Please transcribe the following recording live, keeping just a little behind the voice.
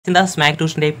ചിന്താ സ്മാക്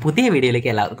ട്യൂഷൻ്റെ പുതിയ വീഡിയോയിലേക്ക്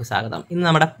എല്ലാവർക്കും സ്വാഗതം. ഇന്ന്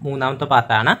നമ്മുടെ മൂന്നാമത്തെ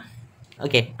പാർട്ടാണ്.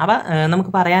 ഓക്കെ, അപ്പോൾ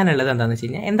നമുക്ക് പറയാനുള്ളത് എന്താണെന്ന് വെച്ച്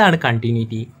കഴിഞ്ഞാൽ എന്താണ്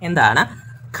കണ്ടിന്യൂറ്റി,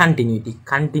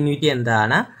 കണ്ടിന്യൂറ്റി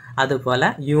എന്താണ്, അതുപോലെ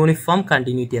യൂണിഫോം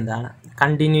കണ്ടിന്യൂറ്റി എന്താണ്.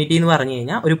 കണ്ടിന്യൂറ്റി എന്ന് പറഞ്ഞു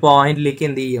കഴിഞ്ഞാൽ ഒരു പോയിന്റിലേക്ക്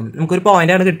എന്ത് ചെയ്യും, നമുക്കൊരു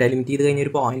പോയിന്റാണ് കിട്ടുക, ലിമിറ്റ് ചെയ്ത് കഴിഞ്ഞാൽ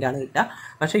ഒരു പോയിന്റാണ് കിട്ടുക.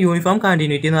 പക്ഷേ യൂണിഫോം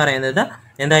കണ്ടിന്യൂറ്റി എന്ന് പറയുന്നത്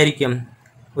എന്തായിരിക്കും,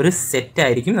 ഒരു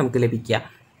സെറ്റായിരിക്കും നമുക്ക് ലഭിക്കുക.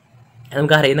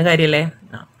 നമുക്ക് അറിയുന്ന കാര്യമല്ലേ.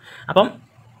 അപ്പം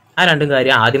ആ രണ്ടും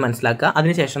കാര്യം ആദ്യം മനസ്സിലാക്കുക.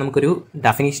 അതിനുശേഷം നമുക്കൊരു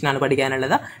ഡെഫിനീഷനാണ്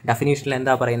പഠിക്കാനുള്ളത്. ഡെഫിനീഷനിൽ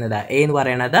എന്താ പറയുന്നത്, എ എന്ന്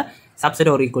പറയുന്നത്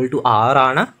subset or equal to R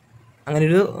ആണ്. അങ്ങനെ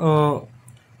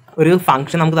ഒരു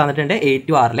ഫംഗ്ഷൻ നമുക്ക് തന്നിട്ടുണ്ട് എ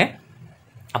ടു ആറിലെ.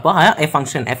 അപ്പോൾ ആ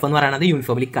ഫംഗ്ഷൻ എഫ് എന്ന് പറയുന്നത്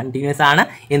യൂണിഫോംലി കണ്ടിന്യൂസ് ആണ്.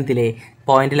 എന്തിലെ,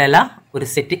 പോയിന്റിലല്ല, ഒരു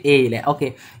സെറ്റ് എയിലെ. ഓക്കെ,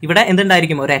 ഇവിടെ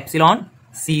എന്തുണ്ടായിരിക്കും, ഒരു എപ്സിലോൺ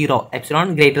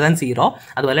ഗ്രേറ്റർ ദാൻ 0,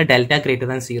 അതുപോലെ delta greater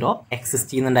than 0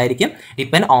 exist ചെയ്യുന്നുണ്ടായിരിക്കും.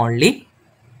 Depend only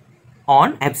on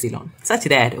epsilon such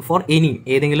that four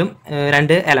ഏതെങ്കിലും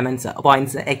രണ്ട് എലമെൻറ്റ്സ്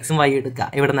പോയിന്റ്സ് എക്സും വൈ എടുക്കുക.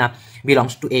 ഇവിടുന്ന്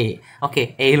ബിലോങ്സ് ടു എ. ഓക്കെ,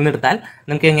 എയിൽ നിന്ന് എടുത്താൽ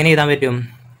നമുക്ക് എങ്ങനെ എഴുതാൻ പറ്റും,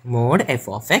 mode F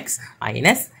of X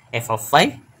minus F of Y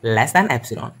less than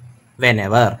epsilon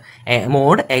whenever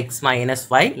mode X minus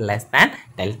Y less than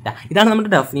delta. ഇതാണ്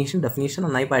നമ്മുടെ ഡെഫിനീഷൻ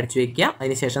നന്നായി പഠിച്ചു വയ്ക്കുക.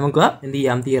 അതിനുശേഷം നമുക്ക് എന്ത്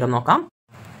ചെയ്യാം, തിയറം നോക്കാം.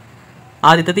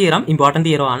 ആദ്യത്തെ theorem important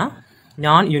തിയറമാണ്,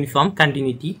 non uniform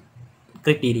continuity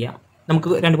criteria. നമുക്ക്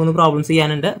 2-3 പ്രോബ്ലംസ്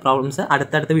ചെയ്യാനുണ്ട്. പ്രോബ്ലംസ്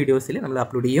അടുത്ത വീഡിയോസിൽ നമ്മൾ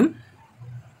അപ്ലോഡ് ചെയ്യും.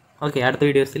 ഓക്കെ, അടുത്ത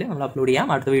വീഡിയോ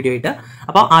ആയിട്ട്.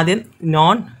 അപ്പോൾ ആദ്യം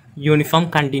നോൺ യൂണിഫോം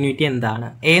കണ്ടിന്യൂറ്റി എന്താണ്.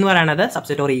 എ എന്ന് പറയുന്നത്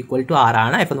subset or equal to R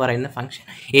ആണ്. എഫ് എന്ന് പറയുന്ന ഫംഗ്ഷൻ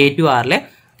എ ടു ആറിലെ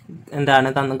എന്താണ്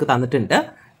നമുക്ക് തന്നിട്ടുണ്ട്.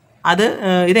 അത്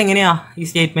ഇതെങ്ങനെയാണ്, ഈ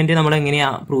സ്റ്റേറ്റ്മെൻറ്റ് നമ്മൾ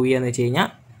എങ്ങനെയാണ് പ്രൂവ് ചെയ്യുക എന്ന് വെച്ച് കഴിഞ്ഞാൽ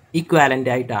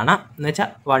ഈക്വാലൻ്റ് ആയിട്ടാണ്. എന്ന് വെച്ചാൽ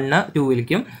 1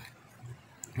 2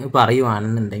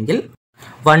 പറയുവാണെന്നുണ്ടെങ്കിൽ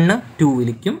 1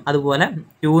 2 അതുപോലെ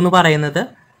 2 എന്ന് പറയുന്നത്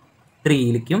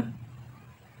 3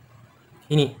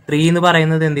 ഇനി 3 എന്ന്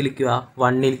പറയുന്നത് എന്തിലേക്കുക,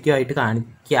 1 ആയിട്ട്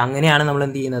കാണിക്കുക. അങ്ങനെയാണ് നമ്മൾ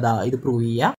എന്ത് ചെയ്യുന്നത്, ഇത് പ്രൂവ്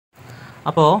ചെയ്യുക.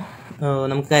 അപ്പോൾ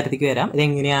നമുക്ക് കാര്യത്തിലേക്ക് വരാം.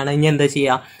 ഇതെങ്ങനെയാണ് ഇനി എന്താ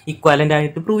ചെയ്യുക, ഈക്വാലൻ്റ്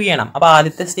ആയിട്ട് പ്രൂവ് ചെയ്യണം. അപ്പോൾ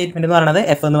ആദ്യത്തെ സ്റ്റേറ്റ്മെൻറ്റ് എന്ന് പറയുന്നത്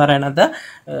എഫ് എന്ന് പറയുന്നത്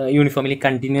യൂണിഫോംലി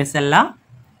കണ്ടിന്യൂസ് അല്ല.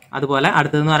 അതുപോലെ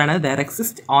അടുത്തതെന്ന് പറയുന്നത് there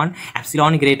exist on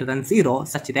epsilon greater than 0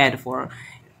 such that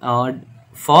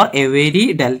for every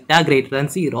delta greater than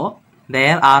 0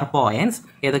 there are points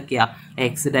ഏതൊക്കെയാണ്,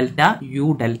 X delta U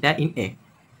delta in A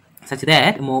such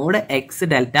that mod x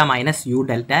delta minus u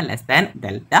delta less than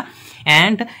delta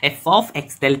and f of x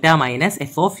delta minus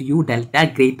f of u delta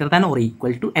greater than or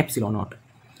equal to epsilon naught.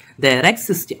 There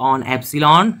exists on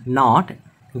epsilon naught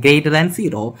greater than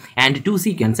 0 and 2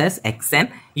 sequences xn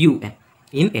un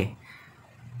in A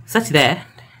such that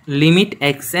limit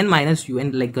xn minus un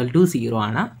equal to 0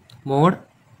 ആണ്. mod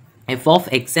f of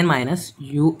xn minus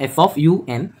f of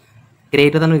un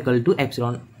greater than or equal to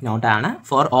epsilon naught ആണ്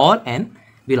for all n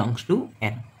belongs to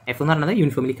n. F എന്ന് പറയുന്നത്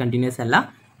uniformly continuous അല്ല,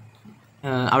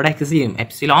 അവിടെ exist ചെയ്യും.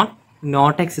 Epsilon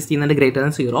naught exist ചെയ്യുന്നുണ്ട് greater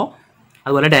than 0,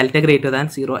 അതുപോലെ delta greater than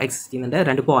 0 exist ചെയ്യുന്നുണ്ട്.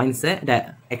 2 points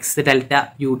X delta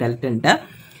U delta ഉണ്ട്.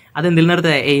 അത് എന്തിൽ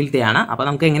നിന്നെടുത്ത് എയിലത്തെയാണ്. അപ്പോൾ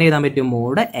നമുക്ക് എങ്ങനെ എഴുതാൻ പറ്റും,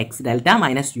 mode X delta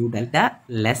minus U delta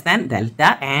less than delta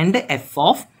and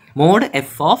mode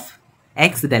F of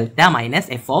X delta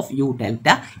minus F of U delta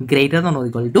greater than or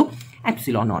equal to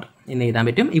epsilon naught എന്ന് എഴുതാൻ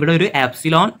പറ്റും. ഇവിടെ ഒരു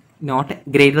epsilon naught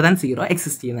greater than 0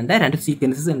 exist ചെയ്യുന്നുണ്ട്. 2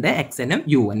 sequences ഉണ്ട്, എക്സനും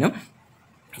U എനും.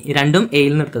 രണ്ടും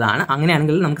എയിൽ നിർത്തതാണ്.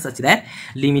 അങ്ങനെയാണെങ്കിൽ നമുക്ക് സച്ച് ദാറ്റ്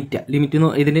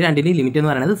ഇതിൻ്റെ രണ്ടിൻ്റെയും ലിമിറ്റ്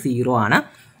എന്ന് പറയുന്നത് 0 ആണ്.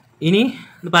 ഇനി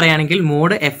പറയുകയാണെങ്കിൽ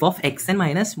mode F of X N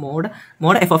minus mode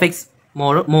F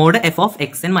of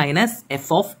X N minus F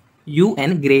of U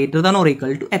N greater than or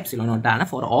equal to epsilon naught ആണ്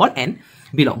for all N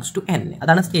belongs to N.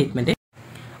 അതാണ് statement.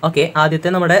 Okay, ആദ്യത്തെ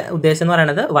നമ്മുടെ ഉദ്ദേശം എന്ന്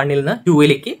പറയുന്നത് 1 നിന്ന്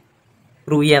 2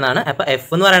 prove ചെയ്യാനാണ്. അപ്പോൾ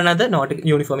എഫ് എന്ന് പറയുന്നത് നോട്ട്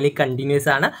യൂണിഫോംലി കണ്ടിന്യൂസ്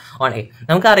ആണ് ഓൺ എ.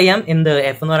 നമുക്കറിയാം എന്ത്,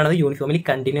 എഫ് എന്ന് പറയുന്നത് യൂണിഫോംലി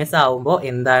കണ്ടിന്യൂസ് ആകുമ്പോൾ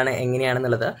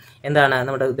എങ്ങനെയാണെന്നുള്ളത് എന്താണ്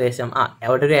നമ്മുടെ ഉദ്ദേശം.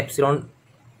 അവിടെ ഒരു എപ്സിലോൺ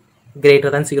ഗ്രേറ്റർ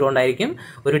ദാൻ 0 ഉണ്ടായിരിക്കും,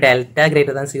 ഒരു ഡെൽറ്റ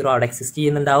ഗ്രേറ്റർ ദാൻ 0 അവിടെ എക്സിസ്റ്റ്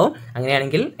ചെയ്യുന്നുണ്ടാവും.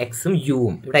 അങ്ങനെയാണെങ്കിൽ എക്സും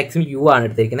യുവും, ഇവിടെ എക്സും യു ആണ്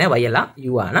എടുത്തിരിക്കുന്നത്, വൈ അല്ല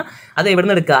യു ആണ്. അത് എവിടെ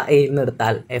നിന്ന് എടുക്കുക, എയിൽ നിന്ന്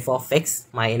എടുത്താൽ F of X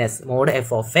minus mode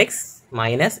F of X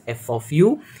minus F of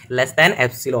U less than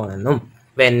epsilon എന്നും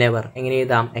whenever എങ്ങനെ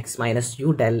എഴുതാം, X minus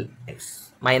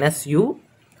U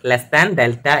less than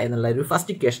delta എന്നുള്ള ഒരു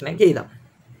ഫസ്റ്റ് ഇക്വേഷനൊക്കെ എഴുതാം.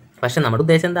 പക്ഷെ നമ്മുടെ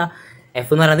ഉദ്ദേശം എന്താ,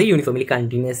 എഫ് എന്ന് പറയുന്നത് യൂണിഫോംലി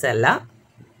കണ്ടിന്യൂസ് അല്ല.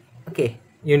 ഓക്കെ,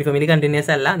 യൂണിഫോംലി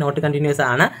കണ്ടിന്യൂസ് അല്ല, നോട്ട് കണ്ടിന്യൂസ്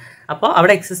ആണ്. അപ്പോൾ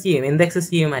അവിടെ എക്സിസ്റ്റ് ചെയ്യും, എന്ത്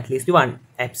എക്സിസ്റ്റ് ചെയ്യും, at least 1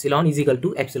 epsilon equal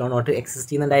to epsilon naught exist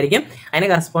ചെയ്യുന്നുണ്ടായിരിക്കും. അതിന്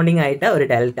കറസ്പോണ്ടിങ് ആയിട്ട് ഒരു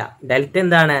ഡെൽറ്റ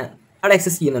എന്താണ് അവിടെ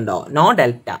എക്സിസ്റ്റ് ചെയ്യുന്നുണ്ടോ, no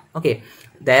delta. Okay,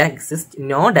 there exists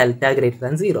no delta greater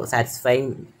than 0 satisfying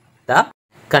the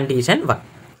condition 1.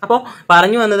 അപ്പോൾ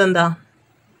പറഞ്ഞു വന്നത് എന്താ,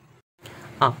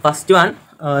 ഫസ്റ്റ് 1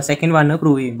 സെക്കൻഡ് 1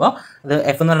 പ്രൂവ് ചെയ്യുമ്പോൾ അത്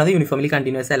എഫ് എന്ന് പറയുന്നത് യൂണിഫോംലി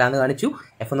കണ്ടിന്യൂസ് അല്ല എന്ന് കാണിച്ചു.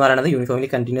 എഫ് എന്ന് പറയുന്നത് യൂണിഫോംലി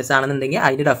കണ്ടിന്യൂസ് ആണെന്നുണ്ടെങ്കിൽ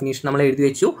അതിൻ്റെ ഡെഫിനേഷൻ നമ്മൾ എഴുതി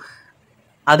വെച്ചു.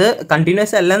 അത്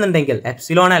കണ്ടിന്യൂസ് അല്ല എന്നുണ്ടെങ്കിൽ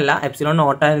എപ്സിലോൺ അല്ല, എപ്സിലോൺ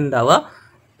നോട്ടാണ് ഉണ്ടാവുക.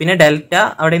 പിന്നെ ഡെൽറ്റ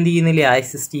അവിടെ എന്ത് ചെയ്യുന്നില്ല,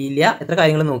 എക്സിസ്റ്റ് ചെയ്യില്ല. എത്ര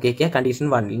കാര്യങ്ങൾ നോക്കിയേക്കുക, കണ്ടീഷൻ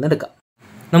 1ൽ നിന്ന് എടുക്കാം.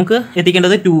 നമുക്ക്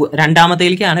എത്തിക്കേണ്ടത്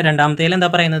രണ്ടാമത്തേലേക്കാണ്. രണ്ടാമത്തേൽ എന്താ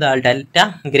പറയുന്നത്, ഡെൽറ്റ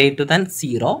ഗ്രേറ്റർ ദാൻ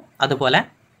 0. അതുപോലെ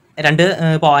 2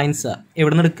 പോയിന്റ്സ്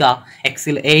എവിടെ നിന്ന് എടുക്കുക,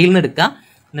 എയിൽ നിന്ന് എടുക്കുക.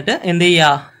 എന്നിട്ട് എന്ത് ചെയ്യുക,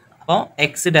 അപ്പോൾ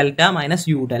X delta minus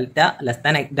U delta less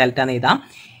than delta എന്ന് എഴുതാം.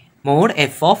 Mode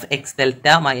F of X delta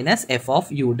minus F of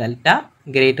U delta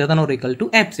greater than or equal to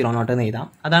epsilon naught എന്ന് എഴുതാം.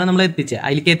 അതാണ് നമ്മൾ എത്തിച്ചത്,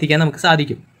 അതിലേക്ക് എത്തിക്കാൻ നമുക്ക്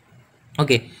സാധിക്കും.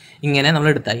 ഓക്കെ, ഇങ്ങനെ നമ്മൾ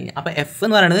എടുത്താൽ കഴിഞ്ഞാൽ അപ്പോൾ എഫ്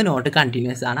എന്ന് പറയുന്നത് നോട്ട്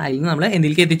കണ്ടിന്യൂസ് ആണ്. അതിൽ നിന്ന് നമ്മൾ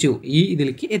എന്തിലേക്ക് എത്തിച്ചു, ഈ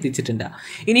ഇതിലേക്ക് എത്തിച്ചിട്ടുണ്ട്.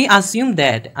 ഇനി assume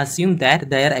that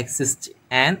there exist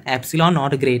and epsilon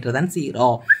naught greater than 0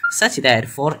 such that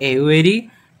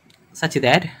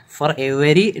for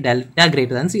every delta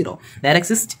greater than 0 there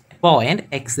exists point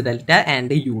x delta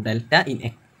and u delta in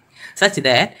x such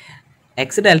that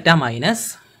x delta minus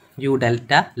u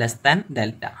delta less than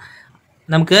delta.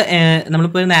 നമുക്ക്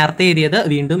നമ്മളിപ്പോൾ നേരത്തെ എഴുതിയത്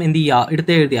വീണ്ടും എന്ത് ചെയ്യുക,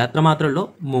 എടുത്ത് എഴുതിയ അത്ര മാത്രമേ ഉള്ളൂ.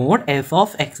 Mode F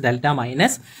of X delta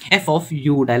minus F of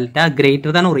U delta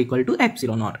greater than or equal to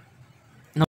epsilon naught.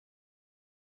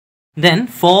 Then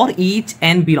for each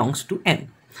N belongs to N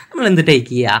നമ്മൾ എന്ത് ടേക്ക്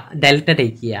ചെയ്യുക, ഡെൽറ്റ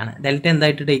ടേക്ക് ചെയ്യുകയാണ്. ഡെൽറ്റ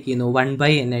എന്തായിട്ട് ടേക്ക് ചെയ്യുന്നു,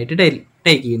 1/n ആയിട്ട്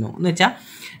ടേക്ക് ചെയ്യുന്നു. എന്ന് വെച്ചാൽ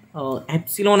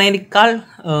എപ്സിലോണേക്കാൾ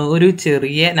ഒരു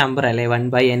ചെറിയ നമ്പർ അല്ലേ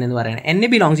 1/n എന്ന് പറയുന്നത്.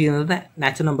 n ബിലോങ് ചെയ്യുന്നത്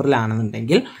നാച്ചുറൽ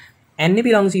നമ്പറിലാണെന്നുണ്ടെങ്കിൽ n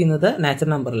ബിലോങ് ചെയ്യുന്നത്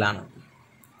നാച്ചുറൽ നമ്പറിലാണ്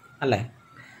അല്ലേ.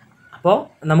 അപ്പോൾ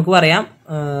നമുക്ക് പറയാം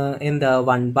എന്താ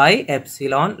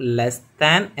 1/epsilon ലെസ്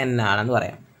ദാൻ n ആണെന്ന്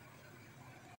പറയാം.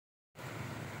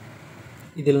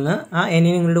 ഇതിൽ നിന്ന് ആ n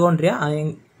ഇങ്ങോട്ട് കൊണ്ടുവരിക, ആ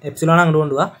എപ്സിലോൺ അങ്ങോട്ട്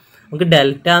കൊണ്ടുപോവുക. നമുക്ക്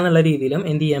ഡെൽറ്റ എന്നുള്ള രീതിയിലും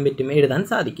എന്ത് ചെയ്യാൻ പറ്റും, എഴുതാൻ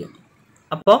സാധിക്കും.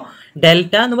 അപ്പോൾ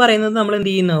ഡെൽറ്റ എന്ന് പറയുന്നത് നമ്മൾ എന്ത്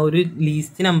ചെയ്യുന്ന ഒരു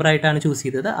ലീസ്റ്റ് നമ്പറായിട്ടാണ് ചൂസ്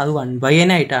ചെയ്തത്. അത്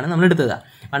 1/n ആയിട്ടാണ് നമ്മൾ എടുത്തത്.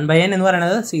 1/n എന്ന്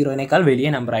പറയുന്നത് 0നേക്കാൾ വലിയ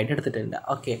നമ്പറായിട്ട് എടുത്തിട്ടുണ്ട്.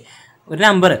 ഓക്കെ, ഒരു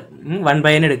നമ്പർ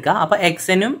 1/n എടുക്കുക. അപ്പോൾ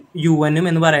എക്സനും യു എനും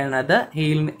എന്ന് പറയുന്നത്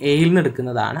എയിൽ നിന്ന്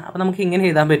എടുക്കുന്നതാണ്. അപ്പോൾ നമുക്ക് ഇങ്ങനെ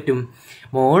എഴുതാൻ പറ്റും,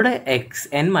 mode X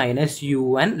N minus U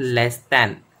N less than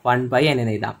 1/n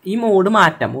എന്ന് എഴുതാം. ഈ മോഡ്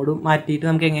മാറ്റിയിട്ട്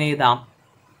നമുക്ക് എങ്ങനെ എഴുതാം,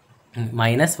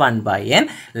 minus 1/n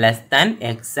less than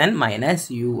X N minus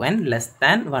U N less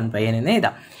than 1/n എന്ന്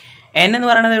എഴുതാം. n എന്ന്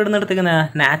പറയുന്നത് എവിടെ നിന്ന് എടുത്തിരിക്കുന്നത്,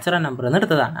 നാച്ചുറൽ നമ്പർ എന്ന്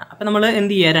എടുത്തതാണ്. അപ്പോൾ നമ്മൾ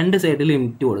എന്ത് ചെയ്യുക, രണ്ട് സൈഡിൽ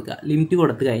ലിമിറ്റ് കൊടുക്കുക. ലിമിറ്റ്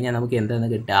കൊടുത്തു കഴിഞ്ഞാൽ നമുക്ക് എന്താണ്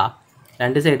കിട്ടുക,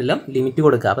 രണ്ട് സൈഡിലും ലിമിറ്റ്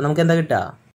കൊടുക്കുക. അപ്പോൾ നമുക്ക് എന്താ കിട്ടുക,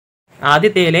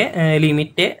 ആദ്യത്തേലെ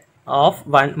ലിമിറ്റ് ഓഫ്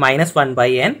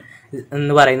 -1/n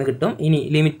എന്ന് പറയുന്നത് കിട്ടും. ഇനി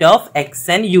limit of X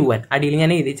N U N അടിയിൽ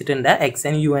ഞാൻ എഴുതിച്ചിട്ടുണ്ട്, എക്സ്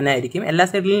എൻ യു എൻ ആയിരിക്കും. എല്ലാ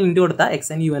സൈഡിലും ലിമിറ്റ് കൊടുത്താൽ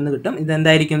എക്സ് എൻ യു എന്ന് കിട്ടും.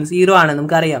 ഇതെന്തായിരിക്കും, 0 ആണ്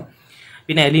നമുക്കറിയാം.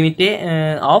 പിന്നെ ലിമിറ്റ്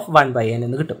ഓഫ് 1/n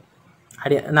എന്ന് കിട്ടും.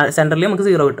 സെൻറ്ററിൽ നമുക്ക്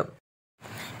 0 കിട്ടും.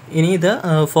 ഇനി ഇത്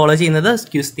ഫോളോ ചെയ്യുന്നത്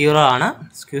സ്ക്യൂസ് തിയറം ആണ്.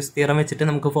 സ്ക്യൂസ് തിയറം വെച്ചിട്ട്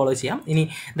നമുക്ക് ഫോളോ ചെയ്യാം. ഇനി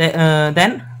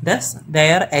thus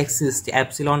there exists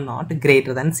epsilon naught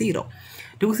greater than 0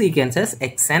 two sequences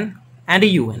xn and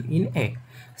un in A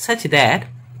such that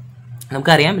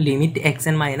നമുക്കറിയാം limit X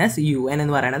N minus U N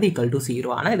എന്ന് പറയുന്നത് ഈക്വൽ ടു 0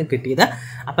 ആണ് ഇത് കിട്ടിയത്.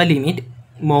 അപ്പോൾ limit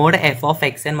mode F of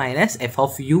X N minus F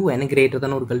of U N greater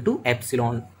than or equal to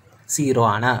epsilon 0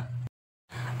 ആണ്.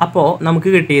 അപ്പോൾ നമുക്ക്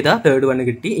കിട്ടിയത് തേർഡ് വൺ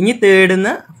കിട്ടി. ഇനി തേർഡിൽ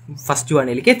നിന്ന് ഫസ്റ്റ്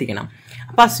വണ്ണിലേക്ക് എത്തിക്കണം.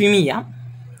 അപ്പോൾ അസ്യൂം ചെയ്യാം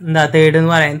എന്താ തേർഡിൽ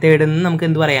നിന്ന് നമുക്ക്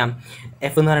എന്ത് പറയാം,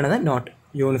 എഫ് എന്ന് പറയുന്നത് not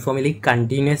uniformly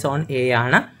continuous on A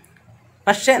ആണ്.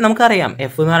 പക്ഷേ നമുക്കറിയാം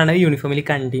എഫ് എന്ന് പറയുന്നത് യൂണിഫോംലി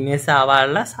കണ്ടിന്യൂസ്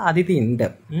ആവാനുള്ള സാധ്യതയുണ്ട്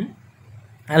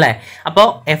അല്ലേ. അപ്പോൾ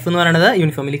എഫ് എന്ന് പറയുന്നത്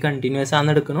യൂണിഫോംലി കണ്ടിന്യൂസ്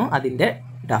ആണെന്ന് എടുക്കുന്നു, അതിൻ്റെ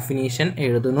ഡെഫിനീഷൻ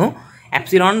എഴുതുന്നു.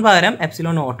 എപ്സിലോൺ പകരം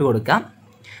എപ്സിലോൺ നോട്ട് കൊടുക്കാം.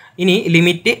 ഇനി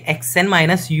limit X N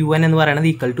minus U N എന്ന് പറയുന്നത്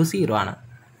ഈക്വൽ ടു 0 ആണ്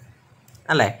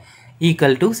അല്ലേ,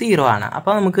 ഈക്വൽ ടു 0 ആണ്.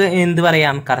 അപ്പോൾ നമുക്ക് എന്ത്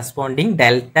പറയാം, corresponding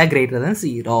delta greater than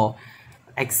 0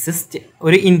 exist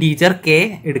ഒരു ഇൻറ്റീജർ കെ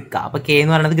എടുക്കുക. അപ്പോൾ കെ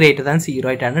എന്ന് പറയുന്നത് ഗ്രേറ്റർ ദാൻ 0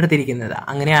 ആയിട്ടാണ് എടുത്തിരിക്കുന്നത്.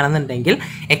 അങ്ങനെയാണെന്നുണ്ടെങ്കിൽ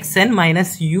X N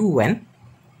minus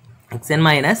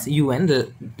U N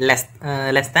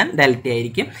less than delta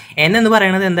ആയിരിക്കും. എൻ എന്ന്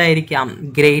പറയുന്നത് എന്തായിരിക്കാം,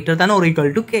 greater than or equal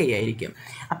to K ആയിരിക്കും.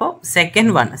 അപ്പോൾ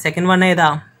സെക്കൻഡ് വൺ ഏതാ,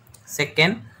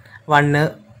 സെക്കൻഡ് വണ്ണ്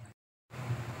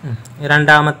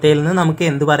രണ്ടാമത്തേൽ നിന്ന് നമുക്ക്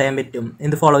എന്ത് പറയാൻ പറ്റും,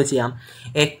 എന്ത് ഫോളോ ചെയ്യാം,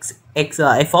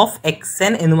 എഫ് ഓഫ് എക്സ്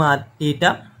എൻ എന്ന് മാറ്റിയിട്ട്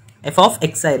എഫ് ഓഫ്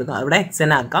എക്സ് ആയിരുന്നു, അവിടെ എക്സ്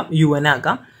എൻ ആക്കാം, യു എൻ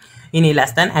ആക്കാം. ഇനി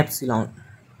ലെസ് ദാൻ എപ്സിലോൺ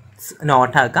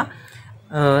നോട്ട് ആക്കാം,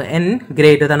 N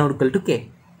greater than or equal to K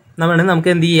നമുക്ക്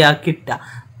എന്ത് ചെയ്യുക കിട്ടുക.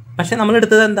 പക്ഷെ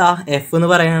നമ്മളെടുത്തത് എന്താ, എഫ് എന്ന്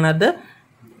പറയുന്നത്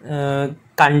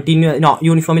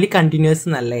യൂണിഫോംലി കണ്ടിന്യൂസ്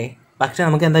എന്നല്ലേ. പക്ഷെ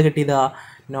നമുക്ക് എന്താ കിട്ടിയത്,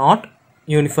 നോട്ട്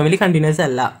യൂണിഫോംലി കണ്ടിന്യൂസ്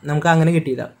അല്ല, നമുക്ക് അങ്ങനെ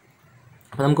കിട്ടിയത്.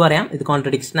 അപ്പോൾ നമുക്ക് പറയാം ഇത്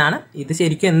കോൺട്രഡിക്ഷൻ ആണ്. ഇത്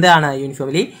ശരിക്കും എന്താണ്,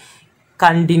 യൂണിഫോംലി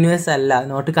കണ്ടിന്യൂസ് അല്ല,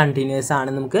 നോട്ട് കണ്ടിന്യൂസ്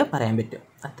ആണെന്ന് നമുക്ക് പറയാൻ പറ്റും.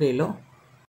 അത്രയേ ഉള്ളൂ.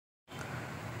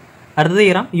 അടുത്ത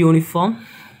തീരം യൂണിഫോം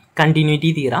കണ്ടിന്യൂറ്റി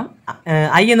തീരം.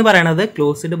 ഐ എന്ന് പറയുന്നത്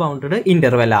ക്ലോസ്ഡ് ബൗണ്ടഡ്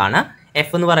ഇൻ്റർവെൽ ആണ്.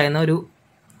 എഫ് എന്ന് പറയുന്ന ഒരു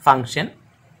ഫങ്ഷൻ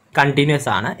കണ്ടിന്യൂസ്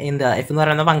ആണ്. എന്ത് എഫ് എന്ന്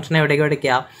പറയുന്ന ഫംഗ്ഷൻ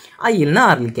എവിടേക്കാണ് ഐയിൽ നിന്ന്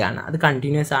ആറിലേക്കാണ്. അത്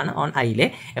കണ്ടിന്യൂസ് ആണ് ഓൺ ഐയിലെ.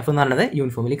 എഫ് എന്ന് പറയുന്നത്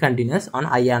യൂണിഫോംലി കണ്ടിന്യൂസ് ഓൺ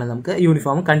ഐ ആണ്. നമുക്ക്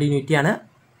യൂണിഫോം കണ്ടിന്യൂറ്റി ആണ്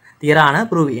തിയറാണ്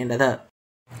പ്രൂവ് ചെയ്യേണ്ടത്.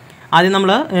 ആദ്യം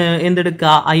നമ്മൾ എന്തെടുക്കുക,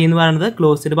 ഐ എന്ന് പറയുന്നത്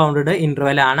ക്ലോസ്ഡ് ബൗണ്ടഡ്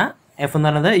ഇൻ്റർവെൽ ആണ്. എഫ് എന്ന്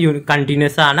പറയുന്നത്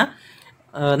കണ്ടിന്യൂസ് ആണ്.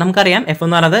 നമുക്കറിയാം എഫ്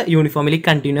എന്ന് പറയുന്നത് യൂണിഫോംലി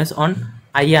കണ്ടിന്യൂസ് ഓൺ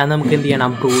ഐ ആണ്. നമുക്ക് എന്ത്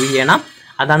ചെയ്യണം, പ്രൂവ് ചെയ്യണം.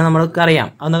 അതാണ് നമ്മൾക്ക് അറിയാം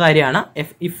എന്ന കാര്യമാണ്.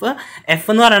 എഫ്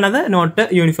എന്ന് പറയുന്നത് നോട്ട്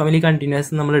യൂണിഫോംലി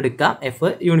കണ്ടിന്യൂസ് നമ്മൾ എടുക്കുക. എഫ്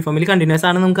യൂണിഫോംലി കണ്ടിന്യൂസ്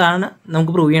ആണ്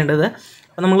നമുക്ക് പ്രൂവ് ചെയ്യേണ്ടത്.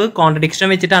 അപ്പോൾ നമ്മൾ കോൺട്രഡിക്ഷൻ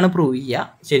വെച്ചിട്ടാണ് പ്രൂവ്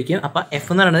ചെയ്യുക ശരിക്കും. അപ്പോൾ എഫ്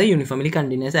എന്ന് പറയുന്നത് യൂണിഫോംലി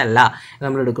കണ്ടിന്യൂസ് അല്ല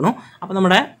നമ്മൾ എടുക്കണം. അപ്പോൾ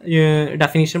നമ്മുടെ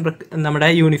ഡെഫിനിഷൻ നമ്മുടെ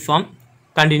യൂണിഫോം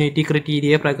കണ്ടിന്യൂറ്റി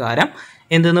ക്രൈറ്റീരിയ പ്രകാരം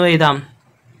എന്തെന്ന് എഴുതാം,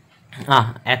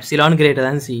 epsilon greater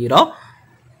than 0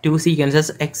 2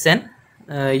 sequences X N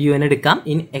U N എടുക്കാം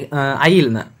ഐയിൽ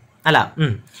നിന്ന് അല്ല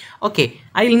ഓക്കെ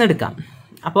ഐയിൽ നിന്ന് എടുക്കാം.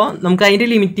 അപ്പോൾ നമുക്ക് അതിൻ്റെ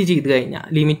ലിമിറ്റ് ചെയ്ത് കഴിഞ്ഞാൽ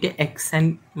limit X N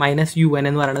minus U N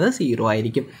എന്ന് പറയുന്നത് 0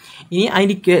 ആയിരിക്കും. ഇനി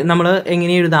അതിൻ്റെ നമ്മൾ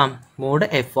എങ്ങനെ എഴുതാം, mode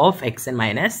F of X N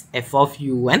minus F of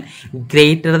U N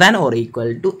greater than or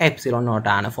equal to epsilon naught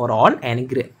ആണ് for all N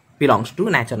belongs to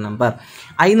natural number.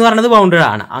 I എന്ന് പറയുന്നത് ബൗണ്ടഡ്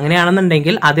ആണ്.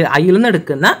 അങ്ങനെയാണെന്നുണ്ടെങ്കിൽ അത് ഐയിൽ നിന്ന്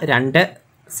എടുക്കുന്ന 2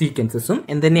 സീക്വൻസസും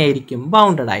എന്തുതന്നെയായിരിക്കും,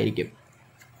 ബൗണ്ടഡ് ആയിരിക്കും.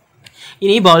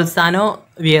 ഇനി ബോൾസാനോ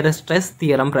വിയർസ്ട്രെസ്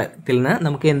തിയറത്തിൽ നിന്ന്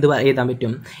നമുക്ക് എന്ത് എഴുതാൻ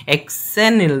പറ്റും, എക്സ്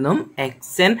എന്നിൽ നിന്നും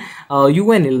യു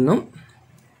എന്നിൽ നിന്നും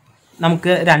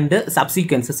നമുക്ക് 2 സബ്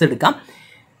സീക്വൻസസ് എടുക്കാം.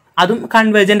 അതും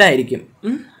കൺവേർജൻ്റ് ആയിരിക്കും.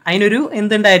 അതിനൊരു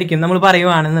എന്തുണ്ടായിരിക്കും, നമ്മൾ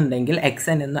പറയുകയാണെന്നുണ്ടെങ്കിൽ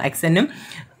എക്സ് എന്നും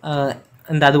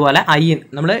അതുപോലെ ഐ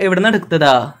നമ്മൾ എവിടെ നിന്ന്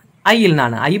എടുത്തത്, ഐയിൽ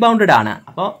നിന്നാണ്. ഐ ബൗണ്ടഡ് ആണ്.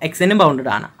 അപ്പോൾ എക്സ് എന്നും ബൗണ്ടഡ്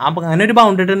ആണ്. അപ്പോൾ അങ്ങനെ ഒരു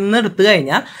ബൗണ്ടഡിൽ നിന്ന് എടുത്തു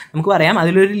കഴിഞ്ഞാൽ നമുക്ക് പറയാം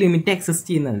അതിലൊരു ലിമിറ്റ് എക്സിസ്റ്റ്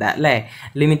ചെയ്യുന്നുണ്ട് അല്ലേ.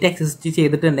 ലിമിറ്റ് എക്സിസ്റ്റ്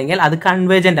ചെയ്തിട്ടുണ്ടെങ്കിൽ അത്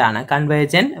കൺവേർജൻ്റ് ആണ്.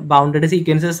 കൺവേർജൻറ്റ് ബൗണ്ടഡ്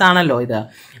സീക്വൻസസ് ആണല്ലോ ഇത്.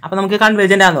 അപ്പോൾ നമുക്ക്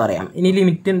കൺവേർജൻ്റ് ആണെന്ന് പറയാം. ഇനി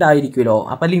ലിമിറ്റ് ഉണ്ടായിരിക്കുമല്ലോ.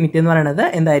 അപ്പോൾ ലിമിറ്റ് എന്ന് പറയുന്നത്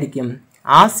എന്തായിരിക്കും,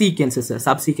 ആ സീക്വൻസസ്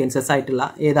സബ് സീക്വൻസസ് ആയിട്ടുള്ള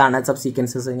ഏതാണ് സബ്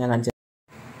സീക്വൻസസ് ഞാൻ കാണിച്ചത്.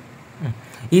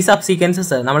 ഈ സബ്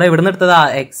സീക്വൻസസ് നമ്മൾ എവിടെ നിന്ന് എടുത്തതാ,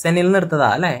 എക്സ് എന്നിൽ നിന്ന് എടുത്തതാ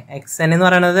അല്ലേ. എക്സ് എൻ എന്ന്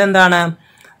പറയുന്നത് എന്താണ്,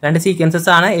 2 സീക്വൻസസ്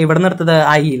ആണ്. എവിടെ നിന്ന് എടുത്തത്,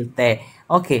 ഐയിലത്തെ.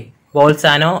 ഓക്കെ,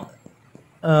 ബോൾസാനോ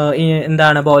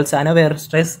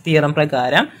വെയർസ്ട്രെസ് തിയറം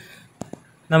പ്രകാരം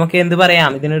നമുക്ക് എന്ത്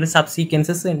പറയാം, ഇതിനൊരു സബ്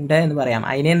സീക്വൻസസ് ഉണ്ട് എന്ന് പറയാം.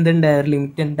 അതിന് എന്തുണ്ട്, ഒരു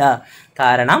ലിമിറ്റ് ഉണ്ട്.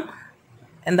 കാരണം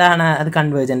എന്താണ്, അത്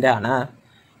കൺവേർജൻ്റ് ആണ്.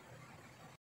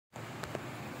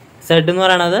 സെഡ് എന്ന്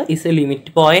പറയുന്നത് is A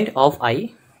limit point of I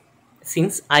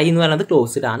since I എന്ന് പറയുന്നത്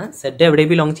ക്ലോസ്ഡ് ആണ്. സെഡ് എവിടെ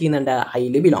ബിലോങ് ചെയ്യുന്നുണ്ട്,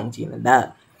 ഐയിൽ ബിലോങ് ചെയ്യുന്നുണ്ട്.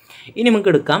 ഇനി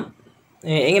നമുക്ക് എടുക്കാം,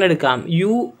 എങ്ങനെ എടുക്കാം,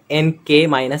 U N K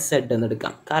minus Z എന്ന്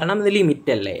എടുക്കാം. കാരണം ഇത്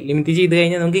ലിമിറ്റ് അല്ലേ. ലിമിറ്റ് ചെയ്ത്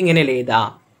കഴിഞ്ഞാൽ നമുക്ക് ഇങ്ങനെയല്ലേ എഴുതാം,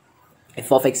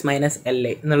 F of X minus L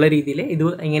A എന്നുള്ള രീതിയിൽ ഇത്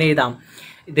എങ്ങനെ എഴുതാം.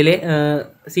 ഇതിൽ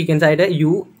സീക്വൻസ് ആയിട്ട്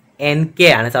യു എൻ കെ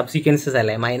ആണ്, സബ് സീക്വൻസസ്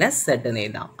അല്ലേ, മൈനസ് സെഡ് എന്ന്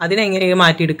എഴുതാം. അതിനെങ്ങനെ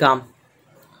മാറ്റിയെടുക്കാം,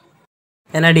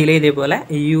 ഞാൻ അടിയിൽ ഇതേപോലെ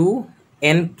യു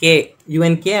എൻ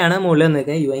കെ ആണ് മുകളിൽ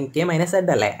നിൽക്കുന്നത്, U N K minus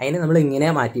Z അല്ലേ. അതിന് നമ്മൾ ഇങ്ങനെ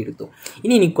മാറ്റിയെടുത്തു.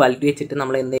 ഇനി ഇനിക്വാലിറ്റി വെച്ചിട്ട്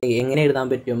നമ്മൾ എങ്ങനെ എഴുതാൻ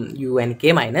പറ്റും, U N K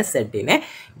minus സെഡിനെ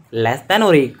less than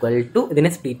or equal to ഇതിനെ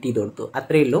സ്പ്ലിറ്റ് ചെയ്ത് കൊടുത്തു,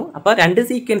 അത്രയേ ഉള്ളൂ. അപ്പോൾ 2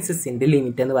 സീക്വൻസസിൻ്റെ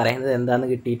ലിമിറ്റ് എന്ന് പറയുന്നത് എന്താണെന്ന്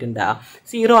കിട്ടിയിട്ടുണ്ട്,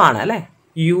 0 ആണ് അല്ലേ.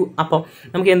 അപ്പോൾ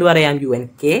നമുക്ക് എന്ത് പറയാം, യു എൻ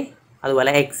കെ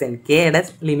അതുപോലെ എക്സ് എൻ കെയുടെ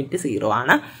ലിമിറ്റ് 0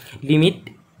 ആണ്. Limit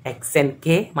X N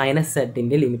K minus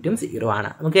സെഡിൻ്റെ ലിമിറ്റും 0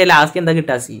 ആണ്. നമുക്ക് ലാസ്റ്റ് എന്താ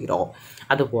കിട്ടുക, 0.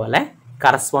 അതുപോലെ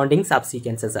കറസ്പോണ്ടിങ് സബ്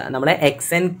സീക്വൻസസ് നമ്മൾ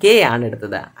എക്സ് എൻ കെ ആണ്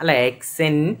എടുത്തത് അല്ലേ. എക്സ്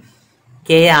എൻ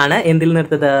കെ ആണ് എന്തിൽ നിന്ന്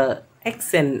എടുത്തത്,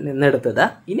 എക്സ് എൻ നിന്ന് എടുത്തത്.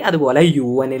 ഇനി അതുപോലെ യു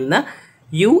എന്നിൽ നിന്ന്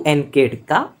യു എൻ കെ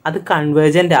എടുക്കുക, അത്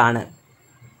കൺവേർജൻ്റ് ആണ്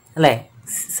അല്ലേ.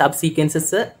 സബ്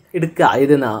സീക്വൻസസ് എടുക്കുക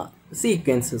ഇതിന്ന്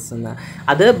സീക്വൻസസ് എന്ന്,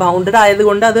 അത് ബൗണ്ടഡ്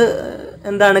ആയതുകൊണ്ട് അത്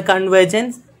എന്താണ്,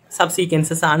 കൺവേർജൻറ്റ് സബ്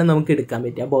സീക്വൻസസ് ആണ് നമുക്ക് എടുക്കാൻ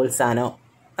പറ്റുക. ബോൾസാനോ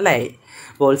അല്ലേ,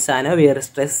 ബോൾസാനോ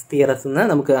വിയർസ്ട്രെസ് തിയറസ് എന്ന്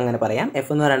നമുക്ക് അങ്ങനെ പറയാം.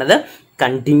 എഫ് എന്ന് പറയുന്നത്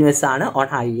കണ്ടിന്യൂസ് ആണ് ഓൺ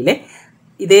ഐയിൽ.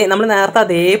 ഇതേ നമ്മൾ നേരത്തെ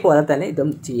അതേപോലെ തന്നെ ഇതും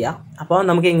ചെയ്യാം. അപ്പോൾ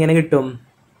നമുക്ക് എങ്ങനെ കിട്ടും,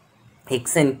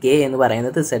 എക്സ് എൻ കെ എന്ന്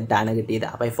പറയുന്നത് സെഡ് ആണ് കിട്ടിയത്.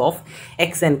 അപ്പോൾ F of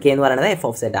X N K എന്ന് പറയുന്നത് എഫ്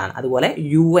ഓഫ് സെഡ് ആണ്. അതുപോലെ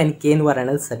യു എൻ കെ എന്ന്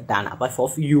പറയുന്നത് സെഡ് ആണ്. അപ്പോൾ F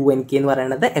of U N K എന്ന്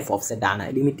പറയുന്നത് എഫ് ഓഫ് സെഡ് ആണ്.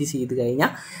 ലിമിറ്റ് ചെയ്ത്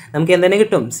കഴിഞ്ഞാൽ നമുക്ക് എന്തെന്നെ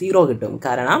കിട്ടും, 0 കിട്ടും.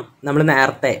 കാരണം നമ്മൾ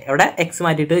നേരത്തെ ഇവിടെ എക്സ്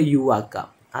മാറ്റിയിട്ട് യു ആക്കുക,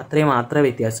 അത്രയും മാത്രമേ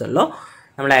വ്യത്യാസമുള്ളൂ.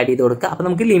 നമ്മൾ ആഡ് ചെയ്ത് കൊടുക്കുക. അപ്പോൾ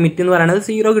നമുക്ക് ലിമിറ്റ് എന്ന് പറയുന്നത്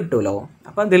 0 കിട്ടുമല്ലോ.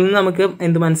 അപ്പോൾ ഇതിൽ നിന്ന് നമുക്ക്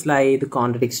എന്ത് മനസ്സിലായി, ഇത്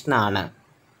കോൺട്രഡിക്ഷൻ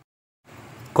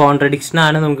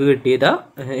ആണ് നമുക്ക് കിട്ടിയത്.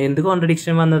 എന്ത്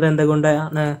കോൺട്രഡിക്ഷൻ വന്നത്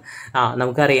എന്തുകൊണ്ടാണ്,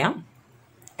 നമുക്കറിയാം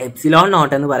എപ്സിലോൺ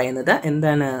നോട്ട് എന്ന് പറയുന്നത്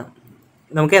എന്താണ്,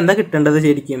 നമുക്ക് എന്താ കിട്ടേണ്ടത്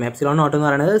ശരിക്കും, എപ്സിലോൺ നോട്ട് എന്ന്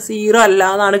പറയുന്നത് 0 അല്ല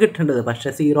എന്നാണ് കിട്ടേണ്ടത്. പക്ഷേ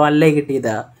 0 അല്ലേ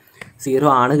കിട്ടിയത്, 0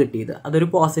 ആണ് കിട്ടിയത്. അതൊരു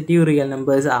പോസിറ്റീവ് റിയൽ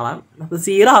നമ്പേഴ്സ് ആവാം. അപ്പോൾ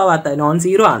 0 ആവാത്ത നോൺ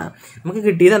 0 ആണ് നമുക്ക്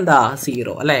കിട്ടിയത്. എന്താ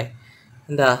 0 അല്ലേ,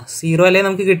 എന്താ 0 അല്ലേ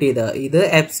നമുക്ക് കിട്ടിയത്. ഇത്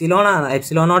എപ്സിലോൺ ആണ്,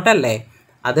 എപ്സിലോൺ നോട്ട് അല്ലേ.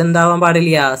 അതെന്താവാൻ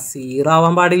പാടില്ല, 0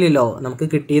 ആവാൻ പാടില്ലല്ലോ. നമുക്ക്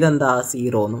കിട്ടിയത് എന്താ,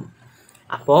 0 എന്നും.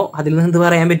 അപ്പോൾ അതിൽ നിന്ന് എന്ത്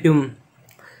പറയാൻ പറ്റും,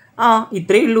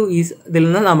 ഇത്രയേ ഉള്ളൂ. ഇതിൽ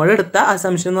നിന്ന് നമ്മൾ എടുത്ത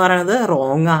അസംഷൻ എന്ന് പറയുന്നത്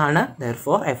റോങ് ആണ്.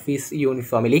 Therefore F is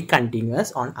uniformly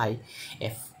continuous on I.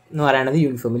 F എന്ന് പറയുന്നത്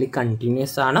യൂണിഫോംലി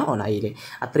കണ്ടിന്യൂസ് ആണ് ഓൺ ഐയിൽ.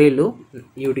 അത്രയേ ഉള്ളൂ.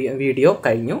 വീഡിയോ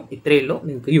കഴിഞ്ഞു. ഇത്രയേ ഉള്ളൂ.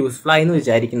 നിങ്ങൾക്ക് യൂസ്ഫുൾ ആയി എന്ന്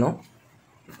വിചാരിക്കുന്നു.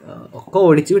 ഒക്കെ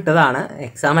ഓടിച്ചു വിട്ടതാണ്.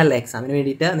 എക്സാമല്ല, എക്സാമിന്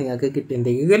വേണ്ടിയിട്ട് നിങ്ങൾക്ക്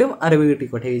എന്തെങ്കിലും അറിവ്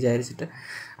കിട്ടിക്കോട്ടെ വിചാരിച്ചിട്ട്.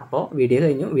 അപ്പോൾ വീഡിയോ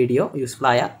കഴിഞ്ഞു. വീഡിയോ യൂസ്ഫുൾ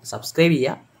ആയ സബ്സ്ക്രൈബ്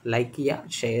ചെയ്യുക, ലൈക്ക് ചെയ്യുക,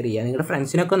 ഷെയർ ചെയ്യുക. നിങ്ങളുടെ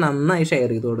ഫ്രണ്ട്സിനൊക്കെ നന്നായി ഷെയർ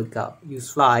ചെയ്ത് കൊടുക്കുക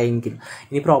യൂസ്ഫുൾ ആയെങ്കിൽ.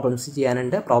 ഇനി പ്രോബ്ലംസ്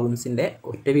ചെയ്യാനുണ്ട്. പ്രോബ്ലംസിൻ്റെ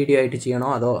ഒറ്റ വീഡിയോ ആയിട്ട് ചെയ്യണോ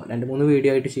അതോ 2-3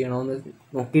 വീഡിയോ ആയിട്ട് ചെയ്യണോ എന്ന്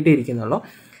നോക്കിയിട്ട് ഇരിക്കുന്നുള്ളൂ.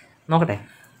 നോക്കട്ടെ.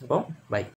 അപ്പോൾ ബൈ.